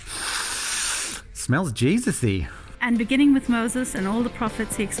Smells Jesus-y. And beginning with Moses and all the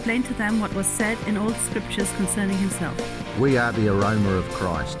prophets, he explained to them what was said in all the scriptures concerning himself. We are the aroma of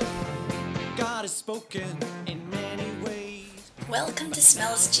Christ. God has spoken in many ways. Welcome to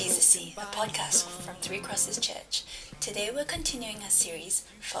Smells Jesus-y, a podcast from Three Crosses Church. Today we're continuing our series,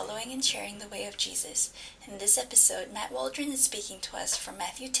 Following and Sharing the Way of Jesus. In this episode, Matt Waldron is speaking to us from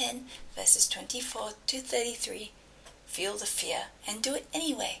Matthew 10, verses 24 to 33. Feel the fear and do it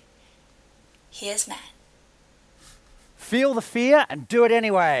anyway. Here's Matt. Feel the fear and do it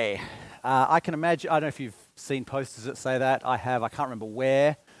anyway. I can imagine, I don't know if you've seen posters that say that. I have, I can't remember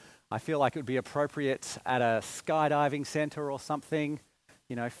where. I feel like it would be appropriate at a skydiving centre or something.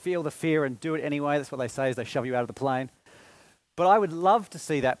 You know, feel the fear and do it anyway. That's what they say as they shove you out of the plane. But I would love to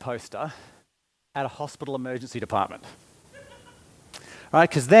see that poster at a hospital emergency department. Right,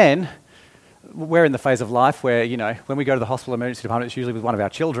 because then we're in the phase of life where, you know, when we go to the hospital emergency department, it's usually with one of our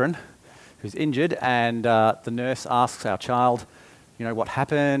children who's injured, and the nurse asks our child, you know, what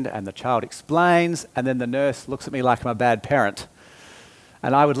happened, and the child explains, and then the nurse looks at me like I'm a bad parent.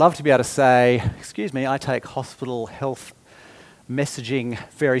 And I would love to be able to say, excuse me, I take hospital health messaging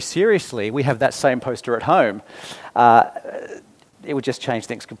very seriously. We have that same poster at home. It would just change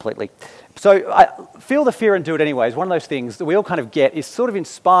things completely. So feel the fear and do it anyway is one of those things that we all kind of get is sort of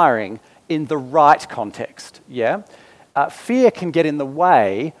inspiring in the right context, yeah? Fear can get in the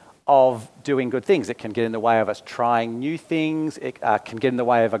way of doing good things. It can get in the way of us trying new things. It can get in the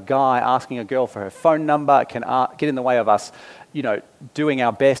way of a guy asking a girl for her phone number. It can get in the way of us, you know, doing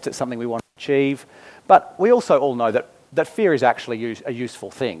our best at something we want to achieve. But we also all know that fear is actually a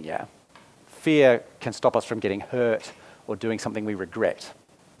useful thing, yeah? Fear can stop us from getting hurt or doing something we regret.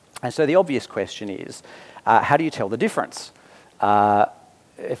 And so the obvious question is, how do you tell the difference?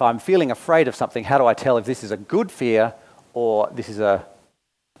 If I'm feeling afraid of something, how do I tell if this is a good fear or this is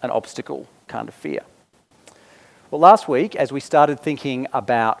an obstacle kind of fear? Well, last week, as we started thinking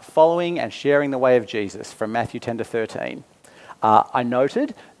about following and sharing the way of Jesus from Matthew 10 to 13, I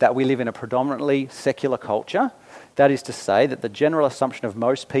noted that we live in a predominantly secular culture. That is to say that the general assumption of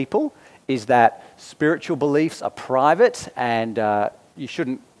most people is that spiritual beliefs are private and you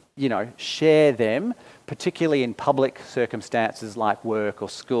shouldn't, you know, share them, particularly in public circumstances like work or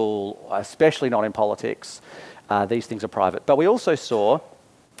school, especially not in politics. These things are private. But we also saw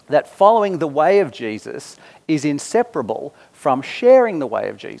that following the way of Jesus is inseparable from sharing the way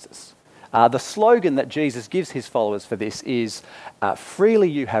of Jesus. The slogan that Jesus gives his followers for this is, freely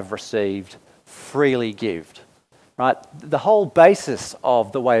you have received, freely give. Right? The whole basis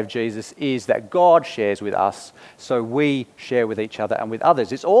of the way of Jesus is that God shares with us, so we share with each other and with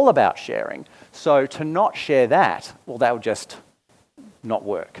others. It's all about sharing. So to not share that, well, that would just not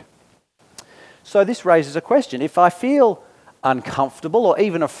work. So this raises a question. If I feel uncomfortable or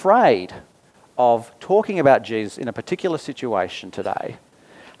even afraid of talking about Jesus in a particular situation today,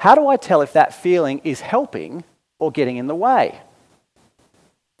 how do I tell if that feeling is helping or getting in the way?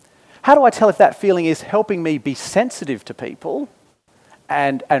 How do I tell if that feeling is helping me be sensitive to people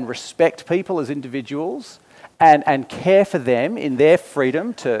and respect people as individuals and care for them in their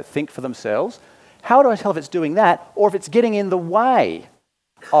freedom to think for themselves? How do I tell if it's doing that or if it's getting in the way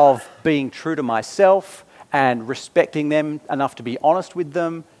of being true to myself and respecting them enough to be honest with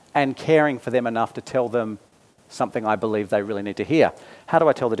them and caring for them enough to tell them something I believe they really need to hear? How do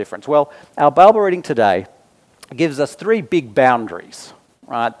I tell the difference? Well, our Bible reading today gives us three big boundaries.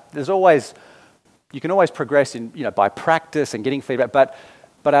 Right? You can always progress in, you know, by practice and getting feedback, but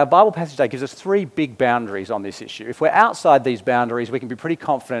our Bible passage today gives us three big boundaries on this issue. If we're outside these boundaries, we can be pretty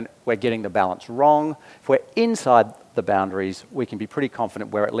confident we're getting the balance wrong. If we're inside the boundaries, we can be pretty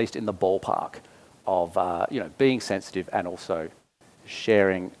confident we're at least in the ballpark of being sensitive and also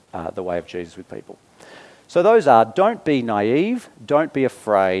sharing the way of Jesus with people. So those are, don't be naive, don't be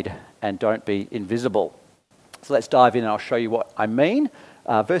afraid, and don't be invisible. So let's dive in and I'll show you what I mean.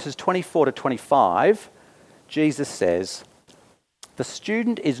 Verses 24 to 25, Jesus says, "The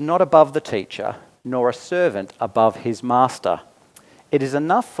student is not above the teacher, nor a servant above his master. It is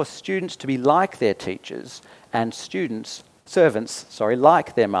enough for students to be like their teachers and servants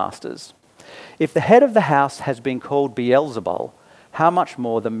like their masters. If the head of the house has been called Beelzebul, how much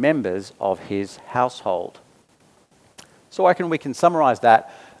more the members of his household?" So I reckon we can summarize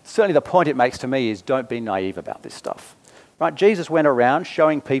that. Certainly the point it makes to me is don't be naive about this stuff. Right? Jesus went around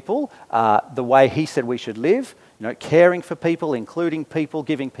showing people the way he said we should live, you know, caring for people, including people,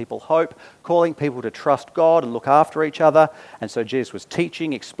 giving people hope, calling people to trust God and look after each other. And so Jesus was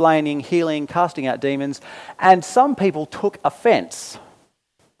teaching, explaining, healing, casting out demons. And some people took offense.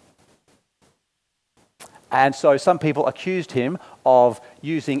 And so some people accused him of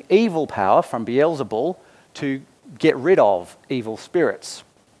using evil power from Beelzebul to get rid of evil spirits.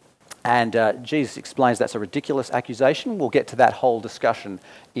 And Jesus explains that's a ridiculous accusation. We'll get to that whole discussion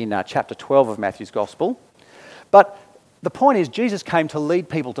in chapter 12 of Matthew's Gospel. But the point is, Jesus came to lead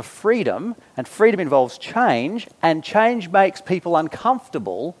people to freedom, and freedom involves change, and change makes people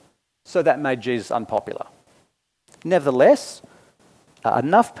uncomfortable, so that made Jesus unpopular. Nevertheless,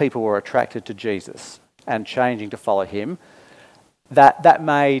 enough people were attracted to Jesus and changing to follow him that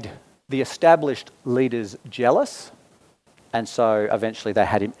made the established leaders jealous, and so eventually they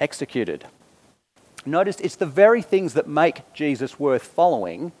had him executed. Notice it's the very things that make Jesus worth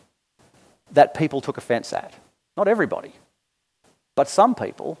following that people took offence at. Not everybody, but some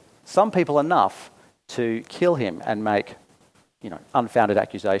people enough to kill him and make, unfounded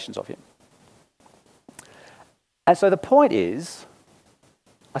accusations of him. And so the point is,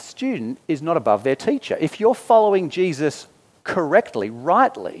 a student is not above their teacher. If you're following Jesus correctly,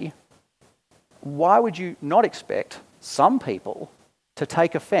 rightly, why would you not expect some people to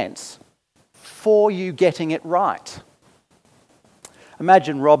take offence for you getting it right?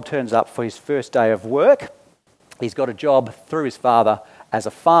 Imagine Rob turns up for his first day of work. He's got a job through his father as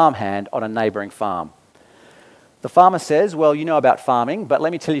a farmhand on a neighbouring farm. The farmer says, well, you know about farming, but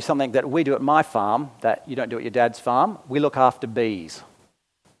let me tell you something that we do at my farm that you don't do at your dad's farm. We look after bees.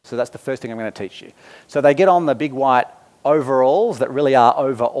 So that's the first thing I'm going to teach you. So they get on the big white overalls that really are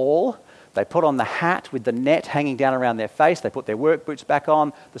overall. They put on the hat with the net hanging down around their face. They put their work boots back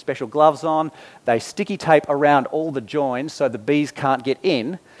on, the special gloves on. They sticky tape around all the joins so the bees can't get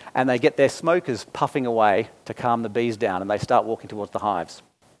in, and they get their smokers puffing away to calm the bees down, and they start walking towards the hives.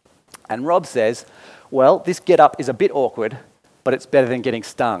 And Rob says, well, this get-up is a bit awkward, but it's better than getting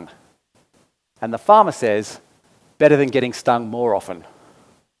stung. And the farmer says, better than getting stung more often.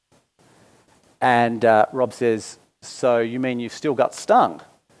 And Rob says, so you mean you've still got stung?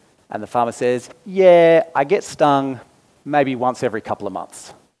 And the farmer says, yeah, I get stung maybe once every couple of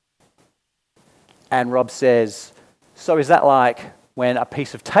months. And Rob says, so is that like when a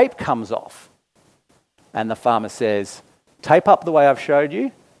piece of tape comes off? And the farmer says, tape up the way I've showed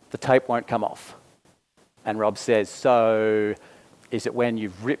you, the tape won't come off. And Rob says, so is it when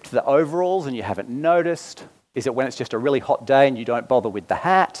you've ripped the overalls and you haven't noticed? Is it when it's just a really hot day and you don't bother with the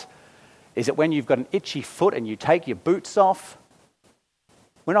hat? Is it when you've got an itchy foot and you take your boots off?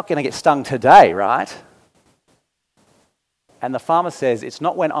 We're not going to get stung today, right? And the farmer says, it's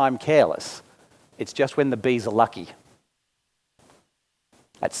not when I'm careless. It's just when the bees are lucky.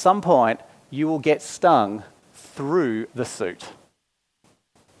 At some point, you will get stung through the suit.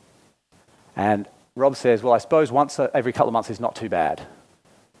 And Rob says, well, I suppose once every couple of months is not too bad.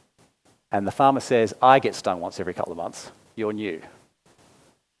 And the farmer says, I get stung once every couple of months. You're new.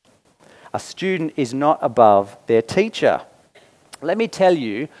 A student is not above their teacher. Let me tell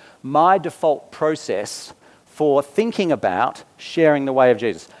you my default process for thinking about sharing the way of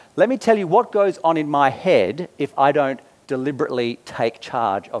Jesus. Let me tell you what goes on in my head if I don't deliberately take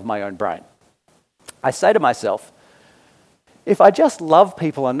charge of my own brain. I say to myself, if I just love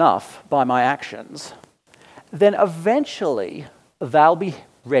people enough by my actions, then eventually they'll be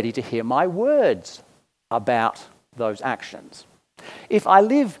ready to hear my words about those actions. If I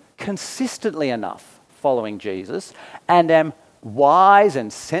live consistently enough following Jesus and am wise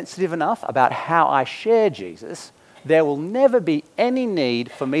and sensitive enough about how I share Jesus, there will never be any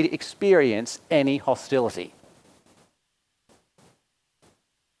need for me to experience any hostility.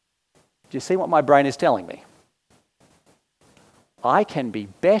 Do you see what my brain is telling me? I can be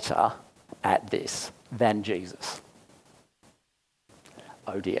better at this than Jesus.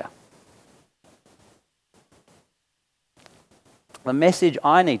 Oh dear. The message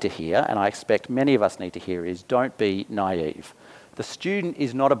I need to hear, and I expect many of us need to hear, is don't be naive. The student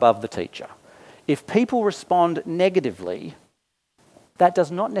is not above the teacher. If people respond negatively, that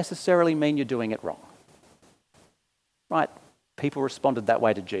does not necessarily mean you're doing it wrong. Right? People responded that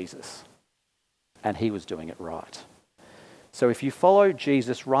way to Jesus, and he was doing it right. So if you follow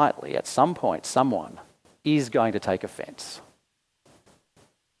Jesus rightly, at some point, someone is going to take offence.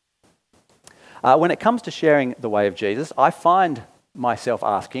 When it comes to sharing the way of Jesus, I find myself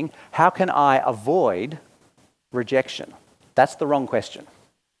asking, how can I avoid rejection? That's the wrong question.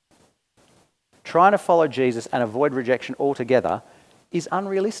 Trying to follow Jesus and avoid rejection altogether is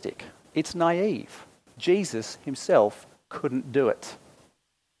unrealistic. It's naive. Jesus himself couldn't do it.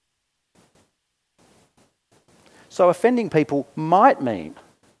 So offending people might mean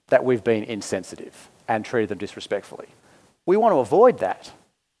that we've been insensitive and treated them disrespectfully. We want to avoid that.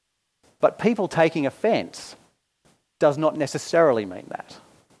 But people taking offence does not necessarily mean that.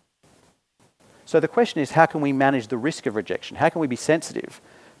 So the question is, how can we manage the risk of rejection? How can we be sensitive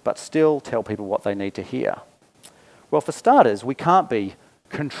but still tell people what they need to hear? Well, for starters, we can't be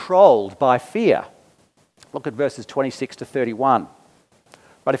controlled by fear. Look at verses 26 to 31.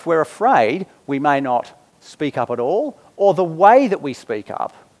 But if we're afraid, we may not speak up at all, or the way that we speak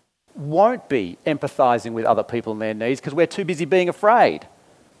up won't be empathizing with other people and their needs because we're too busy being afraid.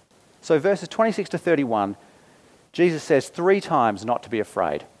 So verses 26 to 31, Jesus says 3 times not to be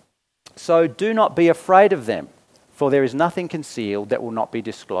afraid. So do not be afraid of them, for there is nothing concealed that will not be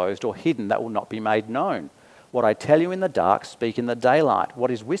disclosed, or hidden that will not be made known. What I tell you in the dark, speak in the daylight.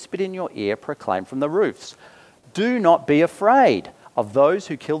 What is whispered in your ear, proclaim from the roofs. Do not be afraid of those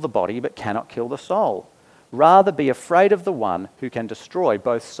who kill the body but cannot kill the soul. Rather be afraid of the one who can destroy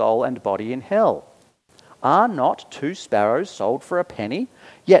both soul and body in hell. Are not 2 sparrows sold for a penny?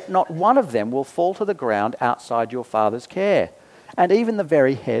 Yet not one of them will fall to the ground outside your Father's care. And even the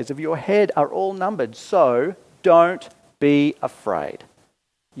very hairs of your head are all numbered. So don't be afraid.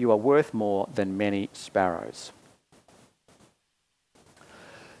 You are worth more than many sparrows.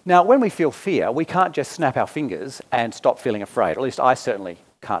 Now, when we feel fear, we can't just snap our fingers and stop feeling afraid. At least I certainly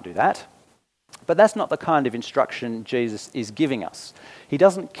can't do that. But that's not the kind of instruction Jesus is giving us. He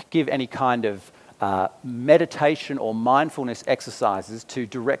doesn't give any kind of meditation or mindfulness exercises to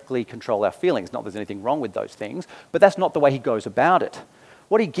directly control our feelings. Not that there's anything wrong with those things, but that's not the way he goes about it.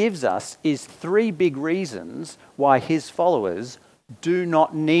 What he gives us is 3 big reasons why his followers do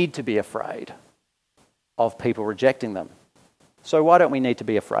not need to be afraid of people rejecting them. So why don't we need to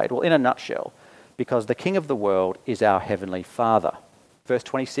be afraid? Well, in a nutshell, because the King of the world is our Heavenly Father. Verse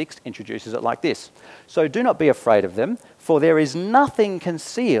 26 introduces it like this. So do not be afraid of them, for there is nothing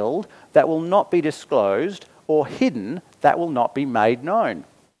concealed that will not be disclosed, or hidden that will not be made known.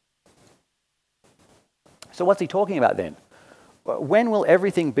 So what's he talking about then? When will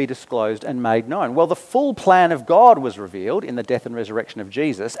everything be disclosed and made known? Well, the full plan of God was revealed in the death and resurrection of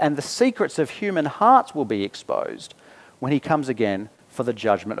Jesus, and the secrets of human hearts will be exposed when he comes again for the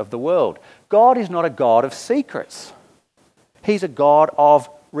judgment of the world. God is not a God of secrets. He's a God of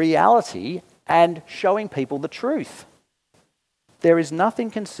reality and showing people the truth. There is nothing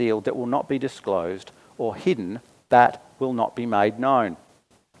concealed that will not be disclosed, or hidden that will not be made known.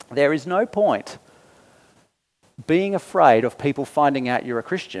 There is no point being afraid of people finding out you're a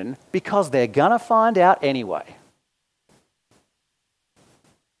Christian, because they're going to find out anyway.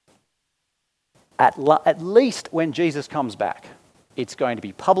 At least when Jesus comes back, it's going to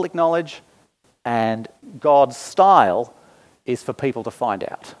be public knowledge, and God's style is for people to find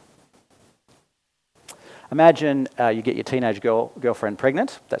out. Imagine you get your teenage girlfriend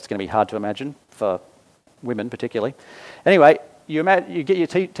pregnant. That's going to be hard to imagine for women particularly. Anyway, you get your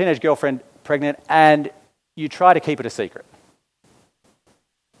teenage girlfriend pregnant and you try to keep it a secret.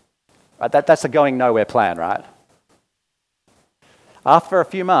 Right? That's a going nowhere plan, right? After a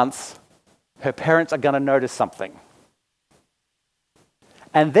few months, her parents are going to notice something.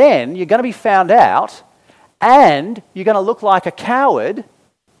 And then you're going to be found out, and you're going to look like a coward.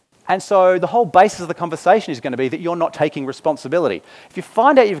 And so the whole basis of the conversation is going to be that you're not taking responsibility. If you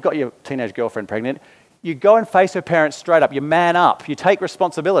find out you've got your teenage girlfriend pregnant, you go and face her parents straight up. You man up. You take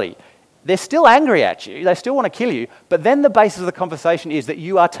responsibility. They're still angry at you. They still want to kill you. But then the basis of the conversation is that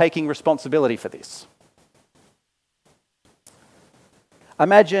you are taking responsibility for this.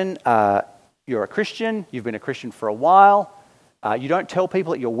 Imagine you're a Christian. You've been a Christian for a while. You don't tell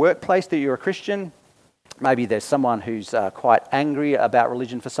people at your workplace that you're a Christian. Maybe there's someone who's quite angry about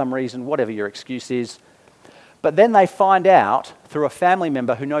religion for some reason, whatever your excuse is. But then they find out through a family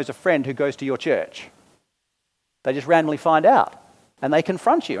member who knows a friend who goes to your church. They just randomly find out. And they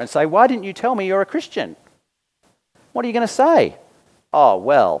confront you and say, why didn't you tell me you're a Christian? What are you going to say? Oh,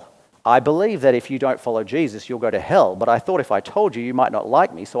 well, I believe that if you don't follow Jesus, you'll go to hell. But I thought if I told you, you might not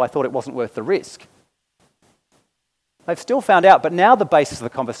like me, so I thought it wasn't worth the risk. They've still found out, but now the basis of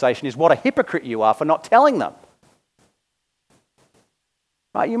the conversation is what a hypocrite you are for not telling them.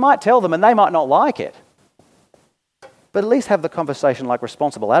 Right? You might tell them and they might not like it. But at least have the conversation like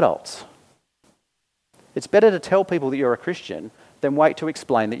responsible adults. It's better to tell people that you're a Christian than wait to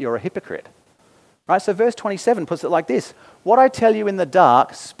explain that you're a hypocrite. Right? So verse 27 puts it like this. What I tell you in the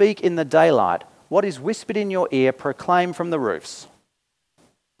dark, speak in the daylight. What is whispered in your ear, proclaim from the roofs.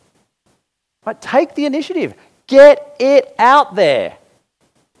 Right? Take the initiative. Get it out there.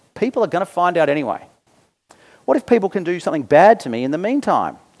 People are going to find out anyway. What if people can do something bad to me in the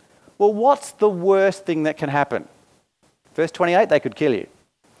meantime? Well, what's the worst thing that can happen? Verse 28, they could kill you.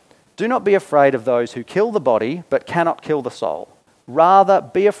 Do not be afraid of those who kill the body but cannot kill the soul. Rather,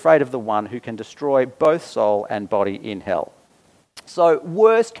 be afraid of the one who can destroy both soul and body in hell. So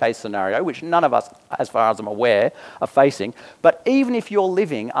worst case scenario, which none of us, as far as I'm aware, are facing, but even if you're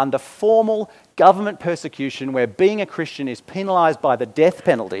living under formal government persecution where being a Christian is penalised by the death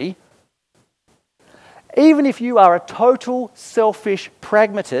penalty, even if you are a total selfish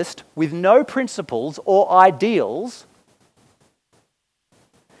pragmatist with no principles or ideals,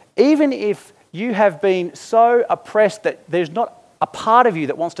 even if you have been so oppressed that there's not a part of you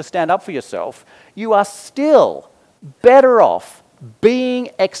that wants to stand up for yourself, you are still better off being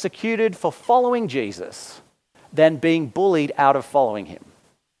executed for following Jesus than being bullied out of following him,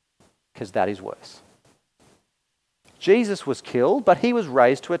 because that is worse. Jesus was killed, but he was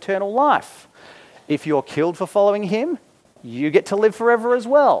raised to eternal life. If you're killed for following him, you get to live forever as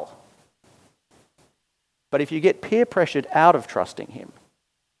well. But if you get peer pressured out of trusting him,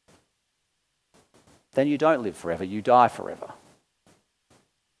 then you don't live forever, you die forever.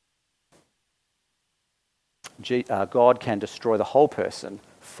 God can destroy the whole person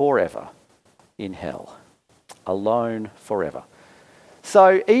forever in hell, alone forever.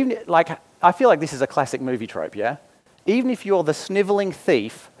 So even I feel like this is a classic movie trope, yeah? Even if you're the snivelling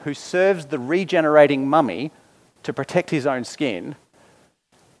thief who serves the regenerating mummy to protect his own skin,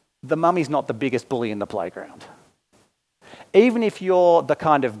 the mummy's not the biggest bully in the playground. Even if you're the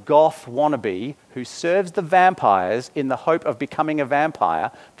kind of goth wannabe who serves the vampires in the hope of becoming a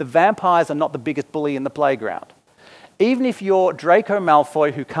vampire, the vampires are not the biggest bully in the playground. Even if you're Draco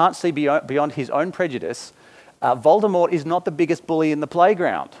Malfoy who can't see beyond his own prejudice, Voldemort is not the biggest bully in the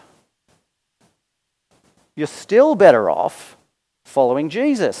playground. You're still better off following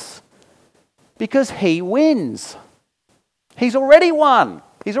Jesus because he wins. He's already won.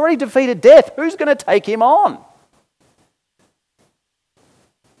 He's already defeated death. Who's going to take him on?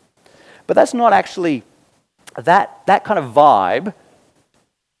 But that's not actually, that kind of vibe,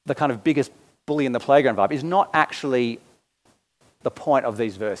 the kind of biggest bully in the playground vibe, is not actually the point of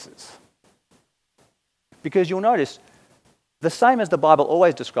these verses. Because you'll notice, the same as the Bible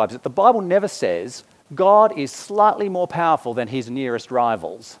always describes it, the Bible never says God is slightly more powerful than his nearest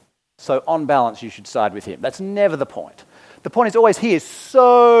rivals, so on balance you should side with him. That's never the point. The point is always he is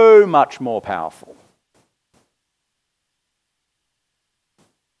so much more powerful.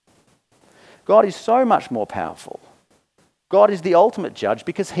 God is so much more powerful. God is the ultimate judge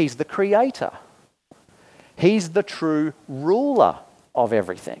because he's the creator. He's the true ruler of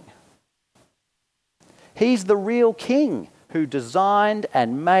everything. He's the real king who designed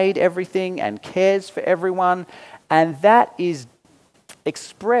and made everything and cares for everyone, and that is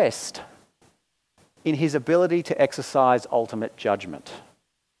expressed in his ability to exercise ultimate judgment.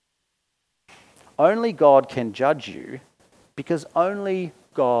 Only God can judge you because only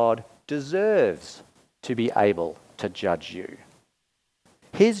God deserves to be able to judge you.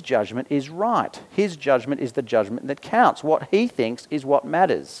 His judgment is right. His judgment is the judgment that counts. What he thinks is what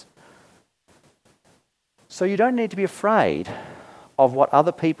matters. So you don't need to be afraid of what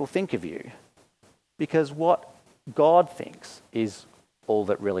other people think of you, because what God thinks is all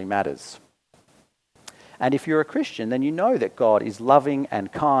that really matters. And if you're a Christian, then you know that God is loving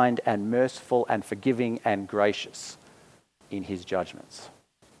and kind and merciful and forgiving and gracious in his judgments.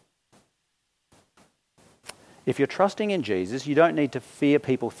 If you're trusting in Jesus, you don't need to fear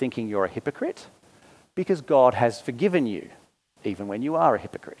people thinking you're a hypocrite, because God has forgiven you, even when you are a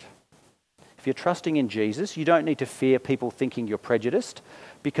hypocrite. If you're trusting in Jesus, you don't need to fear people thinking you're prejudiced,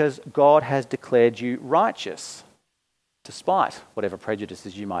 because God has declared you righteous, despite whatever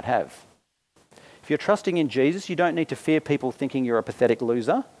prejudices you might have. If you're trusting in Jesus, you don't need to fear people thinking you're a pathetic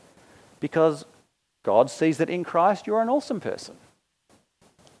loser, because God sees that in Christ you're an awesome person.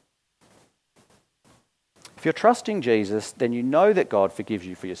 If you're trusting Jesus, then you know that God forgives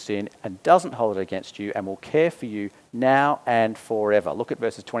you for your sin and doesn't hold it against you and will care for you now and forever. Look at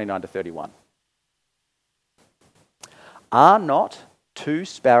verses 29 to 31. Are not 2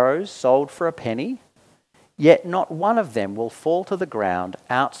 sparrows sold for a penny? Yet not one of them will fall to the ground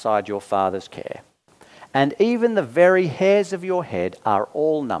outside your Father's care. And even the very hairs of your head are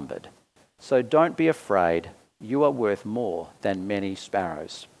all numbered. So don't be afraid, you are worth more than many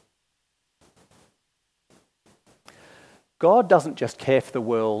sparrows. God doesn't just care for the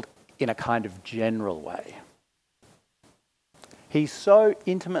world in a kind of general way. He's so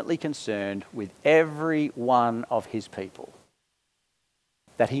intimately concerned with every one of his people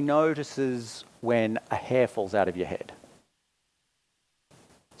that he notices when a hair falls out of your head.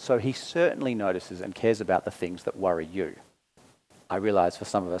 So he certainly notices and cares about the things that worry you. I realise for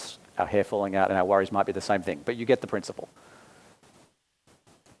some of us, our hair falling out and our worries might be the same thing, but you get the principle.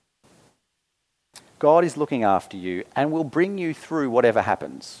 God is looking after you and will bring you through whatever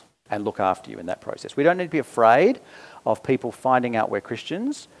happens. and look after you in that process. We don't need to be afraid of people finding out we're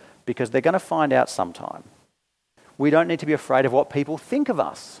Christians because they're going to find out sometime. We don't need to be afraid of what people think of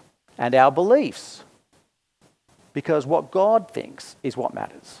us and our beliefs because what God thinks is what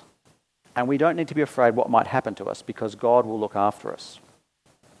matters. And we don't need to be afraid what might happen to us because God will look after us.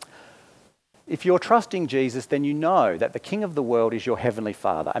 If you're trusting Jesus, then you know that the King of the world is your Heavenly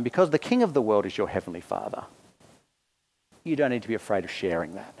Father. And because the King of the world is your Heavenly Father, you don't need to be afraid of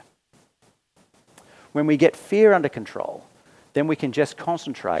sharing that. When we get fear under control, then we can just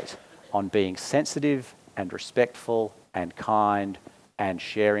concentrate on being sensitive and respectful and kind and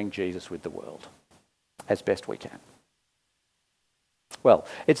sharing Jesus with the world as best we can. Well,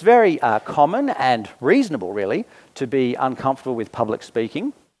 it's very common and reasonable, really, to be uncomfortable with public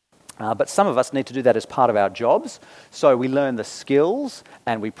speaking. But some of us need to do that as part of our jobs. So we learn the skills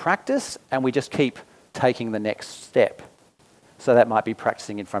and we practice and we just keep taking the next step. So that might be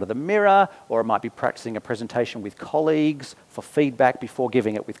practicing in front of the mirror, or it might be practicing a presentation with colleagues for feedback before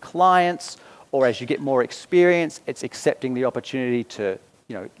giving it with clients, or as you get more experience, it's accepting the opportunity to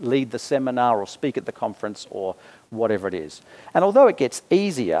lead the seminar or speak at the conference or whatever it is. And although it gets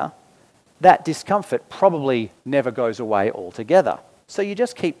easier, that discomfort probably never goes away altogether. So you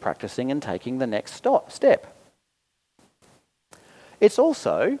just keep practicing and taking the next step. It's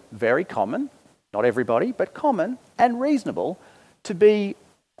also very common, not everybody, but common and reasonable to be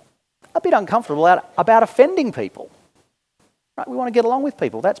a bit uncomfortable about offending people. Right? We want to get along with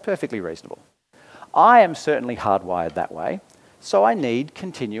people. That's perfectly reasonable. I am certainly hardwired that way, so I need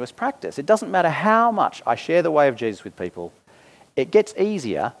continuous practice. It doesn't matter how much I share the way of Jesus with people. It gets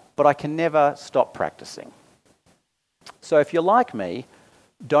easier, but I can never stop practicing. So if you're like me,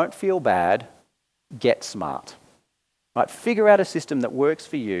 don't feel bad, get smart. Right? Figure out a system that works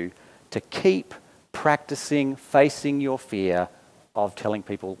for you to keep practicing facing your fear of telling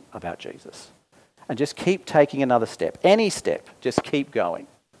people about Jesus. And just keep taking another step. Any step, just keep going.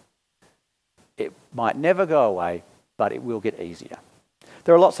 It might never go away, but it will get easier.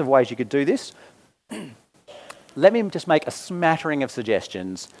 There are lots of ways you could do this. Let me just make a smattering of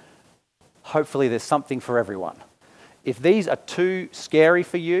suggestions. Hopefully there's something for everyone. If these are too scary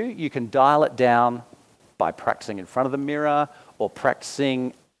for you, you can dial it down by practicing in front of the mirror or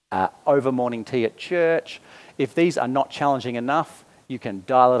practicing over morning tea at church. If these are not challenging enough, you can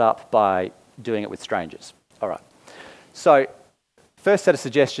dial it up by doing it with strangers. All right. So, first set of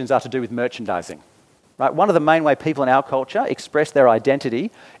suggestions are to do with merchandising. Right? One of the main ways people in our culture express their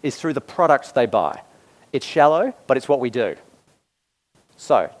identity is through the products they buy. It's shallow, but it's what we do.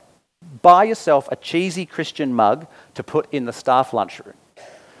 So, buy yourself a cheesy Christian mug to put in the staff lunchroom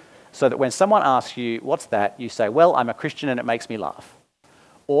so that when someone asks you, what's that? You say, well, I'm a Christian and it makes me laugh.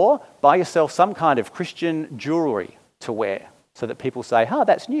 Or buy yourself some kind of Christian jewellery to wear so that people say,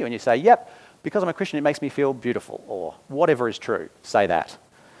 that's new. And you say, yep, because I'm a Christian, it makes me feel beautiful. Or whatever is true, say that.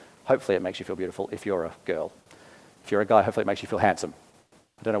 Hopefully it makes you feel beautiful if you're a girl. If you're a guy, hopefully it makes you feel handsome.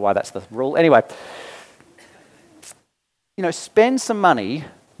 I don't know why that's the rule. Anyway, spend some money,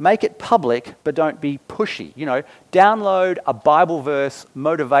 make it public, but don't be pushy. Download a Bible verse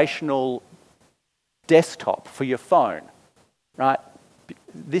motivational desktop for your phone, right?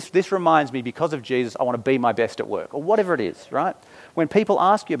 This reminds me, because of Jesus, I want to be my best at work, or whatever it is, right? When people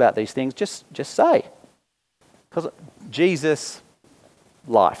ask you about these things, just say, because Jesus,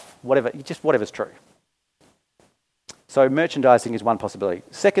 life, whatever's true. So merchandising is one possibility.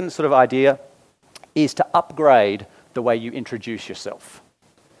 Second sort of idea is to upgrade the way you introduce yourself.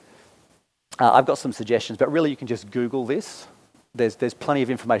 I've got some suggestions, but really you can just Google this. There's plenty of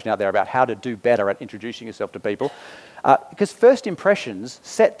information out there about how to do better at introducing yourself to people. Because first impressions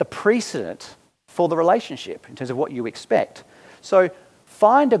set the precedent for the relationship in terms of what you expect. So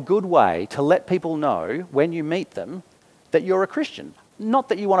find a good way to let people know when you meet them that you're a Christian. Not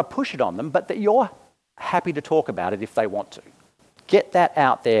that you want to push it on them, but that you're happy to talk about it if they want to. Get that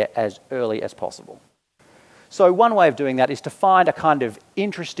out there as early as possible. So one way of doing that is to find a kind of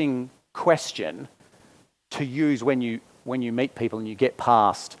interesting question to use when you meet people and you get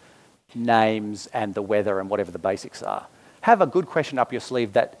past names and the weather and whatever the basics are. Have a good question up your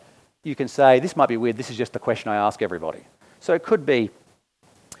sleeve that you can say, this might be weird, this is just the question I ask everybody. So it could be,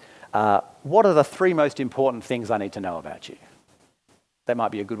 what are the 3 most important things I need to know about you? That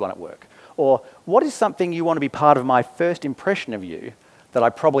might be a good one at work. Or, what is something you want to be part of my first impression of you that I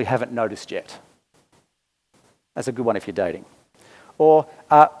probably haven't noticed yet? That's a good one if you're dating. Or,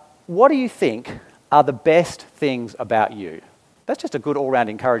 what do you think are the best things about you? That's just a good all-round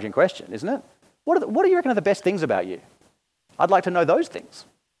encouraging question, isn't it? What do you reckon are the best things about you? I'd like to know those things.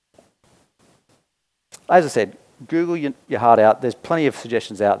 As I said, Google your heart out. There's plenty of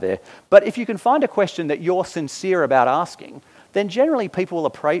suggestions out there. But if you can find a question that you're sincere about asking, then generally people will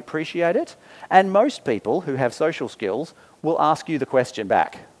appreciate it. And most people who have social skills will ask you the question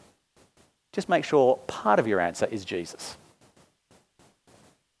back. Just make sure part of your answer is Jesus.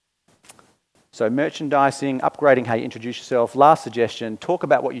 So merchandising, upgrading how you introduce yourself. Last suggestion, talk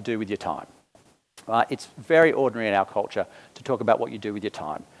about what you do with your time. It's very ordinary in our culture to talk about what you do with your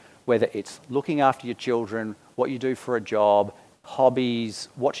time, whether it's looking after your children, what you do for a job, hobbies,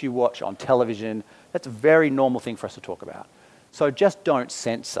 what you watch on television. That's a very normal thing for us to talk about. So just don't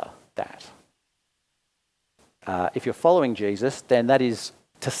censor that. If you're following Jesus, then that is,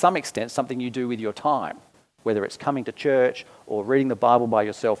 to some extent, something you do with your time, whether it's coming to church or reading the Bible by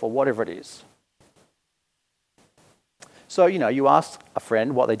yourself or whatever it is. So, you ask a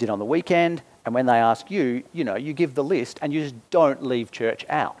friend what they did on the weekend, and when they ask you, you give the list and you just don't leave church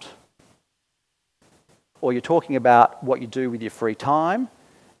out. Or you're talking about what you do with your free time,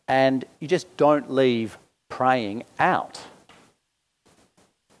 and you just don't leave praying out.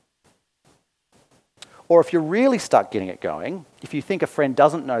 Or if you're really stuck getting it going, if you think a friend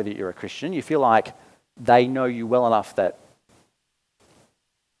doesn't know that you're a Christian, you feel like they know you well enough that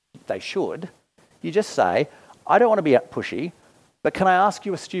they should, you just say, I don't want to be pushy, but can I ask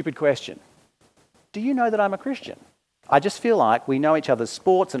you a stupid question? Do you know that I'm a Christian? I just feel like we know each other's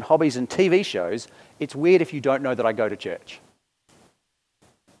sports and hobbies and TV shows. It's weird if you don't know that I go to church.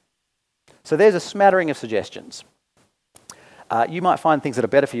 So there's a smattering of suggestions. You might find things that are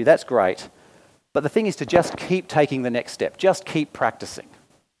better for you. That's great. But the thing is to just keep taking the next step. Just keep practicing.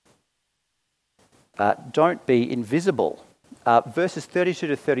 Don't be invisible. Verses 32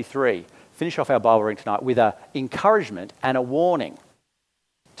 to 33 finish off our Bible reading tonight with an encouragement and a warning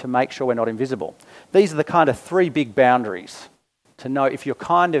to make sure we're not invisible. These are the kind of three big boundaries to know if you're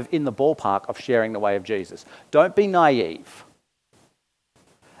kind of in the ballpark of sharing the way of Jesus. Don't be naive.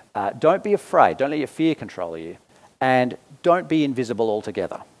 Don't be afraid. Don't let your fear control you. And don't be invisible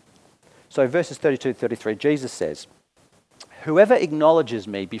altogether. So verses 32 to 33, Jesus says, "Whoever acknowledges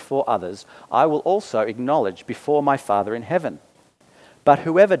me before others, I will also acknowledge before my Father in heaven. But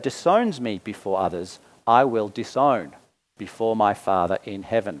whoever disowns me before others, I will disown before my Father in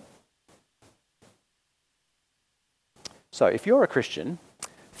heaven." So if you're a Christian,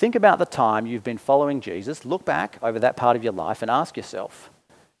 think about the time you've been following Jesus, look back over that part of your life and ask yourself,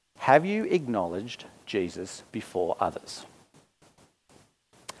 have you acknowledged Jesus before others?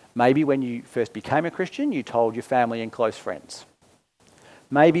 Maybe when you first became a Christian, you told your family and close friends.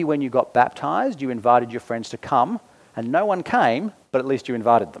 Maybe when you got baptized, you invited your friends to come, and no one came, but at least you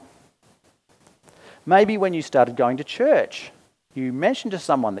invited them. Maybe when you started going to church, you mentioned to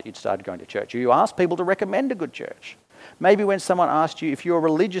someone that you'd started going to church, or you asked people to recommend a good church. Maybe when someone asked you if you're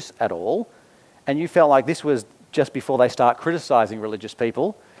religious at all, and you felt like this was just before they start criticizing religious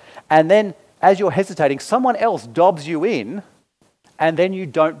people, and then as you're hesitating, someone else dobs you in, and then you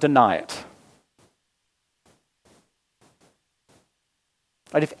don't deny it.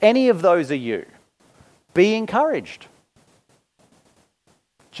 And if any of those are you, be encouraged.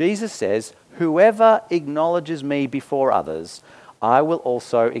 Jesus says, "Whoever acknowledges me before others, I will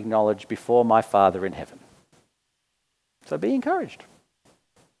also acknowledge before my Father in heaven." So be encouraged.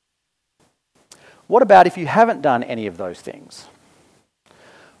 What about if you haven't done any of those things?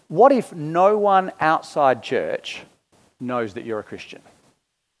 What if no one outside church knows that you're a Christian?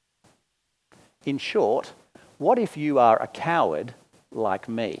 In short, what if you are a coward like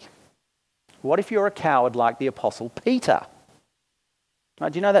me? What if you're a coward like the Apostle Peter?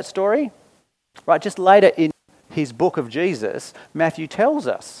 Right, do you know that story? Right, just later in his book of Jesus, Matthew tells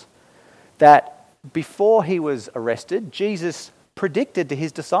us that before he was arrested, Jesus predicted to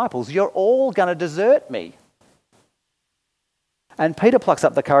his disciples, "You're all going to desert me." And Peter plucks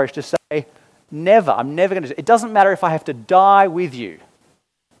up the courage to say, "Never, I'm never going to. It doesn't matter if I have to die with you.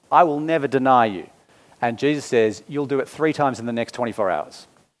 I will never deny you." And Jesus says, "You'll do it 3 times in the next 24 hours.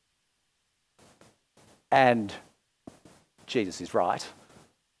 And Jesus is right.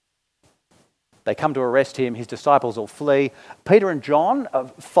 They come to arrest him. His disciples all flee. Peter and John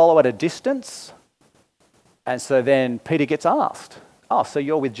follow at a distance. And so then Peter gets asked, "Oh, so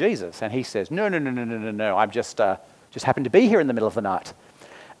you're with Jesus?" And he says, No. I'm just happened to be here in the middle of the night."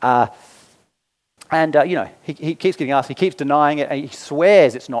 He keeps getting asked. He keeps denying it. And he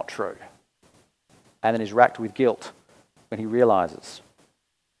swears it's not true. And then is racked with guilt when he realizes.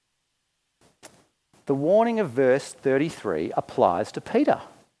 The warning of verse 33 applies to Peter.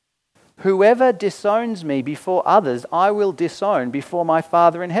 "Whoever disowns me before others, I will disown before my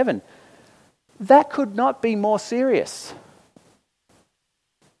Father in heaven." That could not be more serious.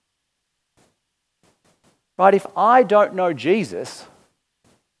 Right? If I don't know Jesus,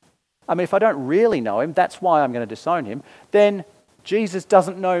 if I don't really know him, that's why I'm going to disown him, then Jesus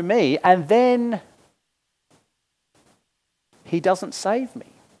doesn't know me, and then he doesn't save me.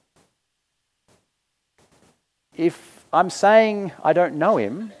 If I'm saying I don't know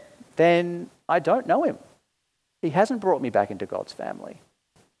him, then I don't know him. He hasn't brought me back into God's family.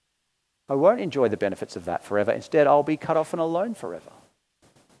 I won't enjoy the benefits of that forever. Instead, I'll be cut off and alone forever.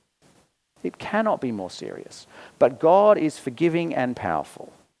 It cannot be more serious. But God is forgiving and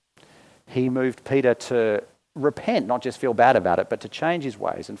powerful. He moved Peter to repent, not just feel bad about it, but to change his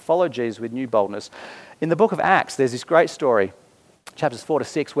ways and follow Jesus with new boldness. In the book of Acts, there's this great story, chapters 4 to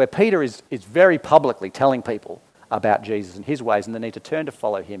 6, where Peter is very publicly telling people about Jesus and his ways and the need to turn to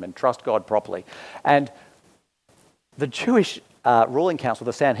follow him and trust God properly. And the Jewish ruling council,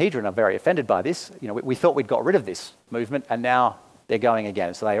 the Sanhedrin, are very offended by this. We thought we'd got rid of this movement, and now they're going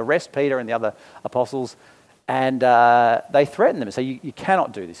again. So they arrest Peter and the other apostles, and they threaten them and say, you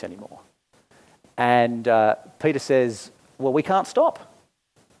cannot do this anymore. And Peter says, well, we can't stop.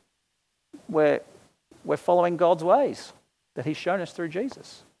 We're following God's ways that he's shown us through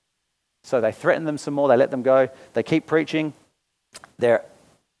Jesus. So they threaten them some more. They let them go. They keep preaching. They're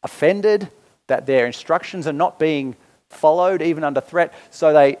offended that their instructions are not being followed, even under threat.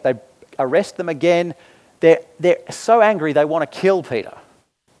 So they arrest them again. They're so angry they want to kill Peter.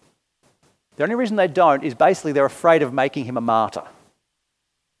 The only reason they don't is basically they're afraid of making him a martyr.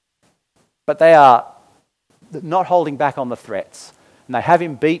 But they are not holding back on the threats. And they have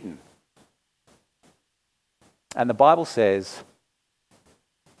him beaten. And the Bible says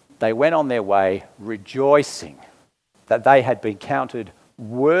they went on their way rejoicing that they had been counted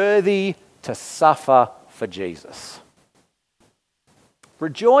worthy to suffer for Jesus.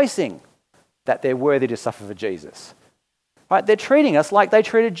 Rejoicing that they're worthy to suffer for Jesus. Right? They're treating us like they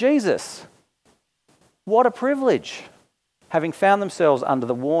treated Jesus. What a privilege. Having found themselves under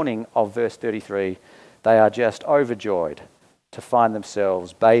the warning of verse 33, they are just overjoyed to find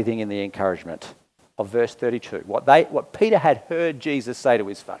themselves bathing in the encouragement of verse 32. What Peter had heard Jesus say to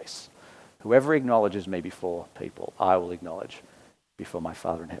his face, whoever acknowledges me before people, I will acknowledge before my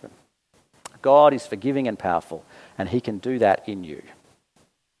Father in heaven. God is forgiving and powerful, and he can do that in you.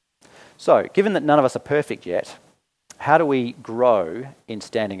 So, given that none of us are perfect yet, how do we grow in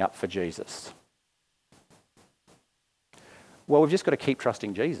standing up for Jesus? Well, we've just got to keep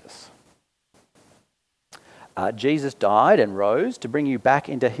trusting Jesus. Jesus died and rose to bring you back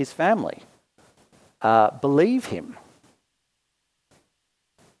into his family. Believe him.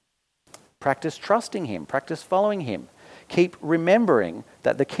 Practice trusting him. Practice following him. Keep remembering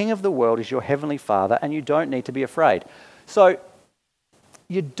that the King of the world is your heavenly Father and you don't need to be afraid. So,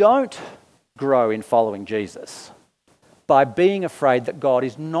 you don't grow in following Jesus by being afraid that God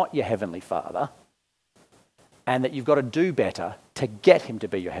is not your heavenly Father and that you've got to do better to get him to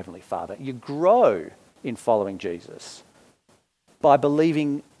be your heavenly Father. You grow in following Jesus by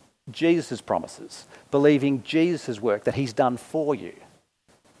believing Jesus' promises, believing Jesus' work that he's done for you,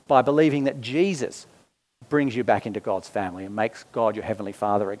 by believing that Jesus brings you back into God's family and makes God your heavenly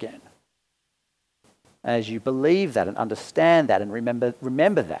Father again. As you believe that and understand that and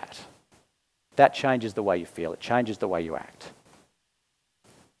remember that, that changes the way you feel. It changes the way you act.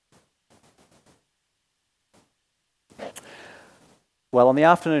 Well, on the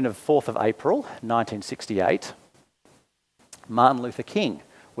afternoon of 4th of April, 1968, Martin Luther King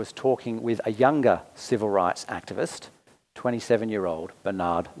was talking with a younger civil rights activist, 27-year-old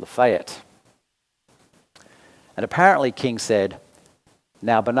Bernard Lafayette. And apparently King said,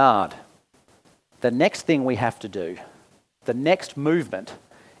 "Now Bernard, the next thing we have to do, the next movement,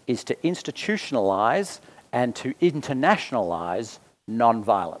 is to institutionalize and to internationalize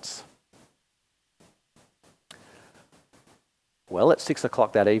non-violence." Well, at 6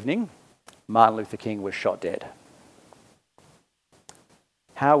 o'clock that evening, Martin Luther King was shot dead.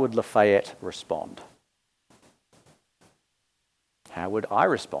 How would Lafayette respond? How would I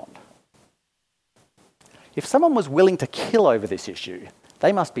respond? If someone was willing to kill over this issue,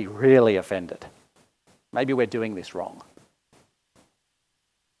 they must be really offended. Maybe we're doing this wrong.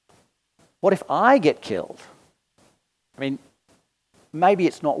 What if I get killed? Maybe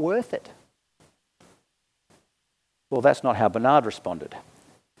it's not worth it. Well, that's not how Bernard responded.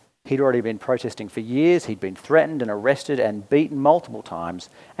 He'd already been protesting for years. He'd been threatened and arrested and beaten multiple times,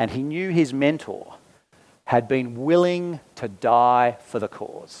 and he knew his mentor had been willing to die for the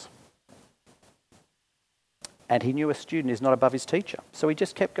cause. And he knew a student is not above his teacher, so he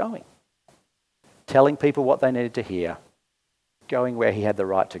just kept going, telling people what they needed to hear, going where he had the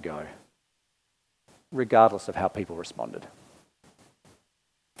right to go, regardless of how people responded.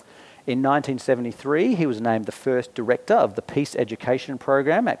 In 1973, he was named the first director of the Peace Education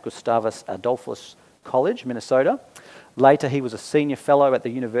Program at Gustavus Adolphus College, Minnesota. Later, he was a senior fellow at the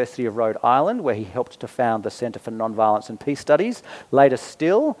University of Rhode Island, where he helped to found the Center for Nonviolence and Peace Studies. Later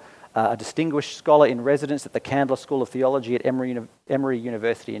still, a distinguished scholar in residence at the Candler School of Theology at Emory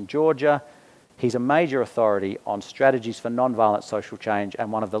University in Georgia. He's a major authority on strategies for nonviolent social change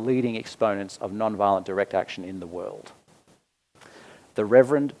and one of the leading exponents of nonviolent direct action in the world. The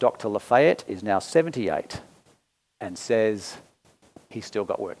Reverend Dr. Lafayette is now 78 and says he's still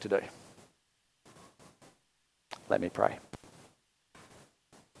got work to do. Let me pray.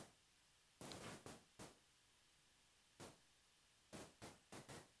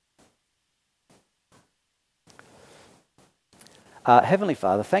 Heavenly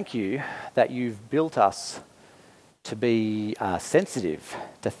Father, thank you that you've built us to be sensitive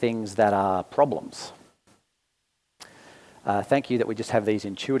to things that are problems. Thank you that we just have these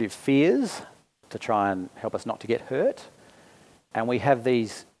intuitive fears to try and help us not to get hurt. And we have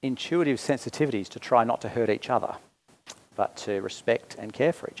these intuitive sensitivities to try not to hurt each other, but to respect and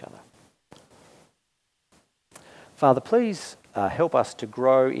care for each other. Father, please help us to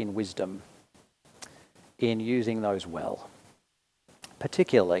grow in wisdom in using those well.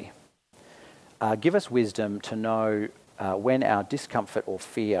 Particularly, give us wisdom to know when our discomfort or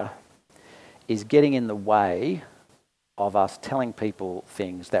fear is getting in the way of us telling people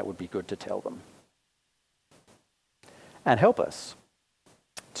things that would be good to tell them. And help us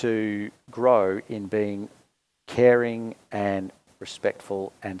to grow in being caring and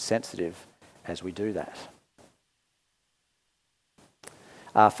respectful and sensitive as we do that.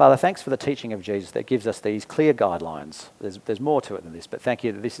 Father, thanks for the teaching of Jesus that gives us these clear guidelines. There's more to it than this, but thank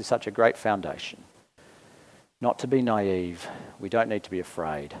you that this is such a great foundation. Not to be naive, we don't need to be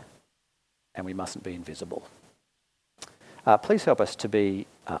afraid, and we mustn't be invisible. Please help us to be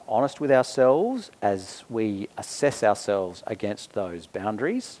honest with ourselves as we assess ourselves against those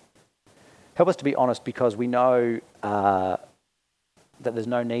boundaries. Help us to be honest because we know that there's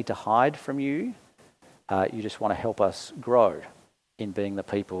no need to hide from you. You just want to help us grow in being the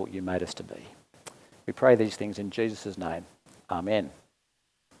people you made us to be. We pray these things in Jesus' name. Amen.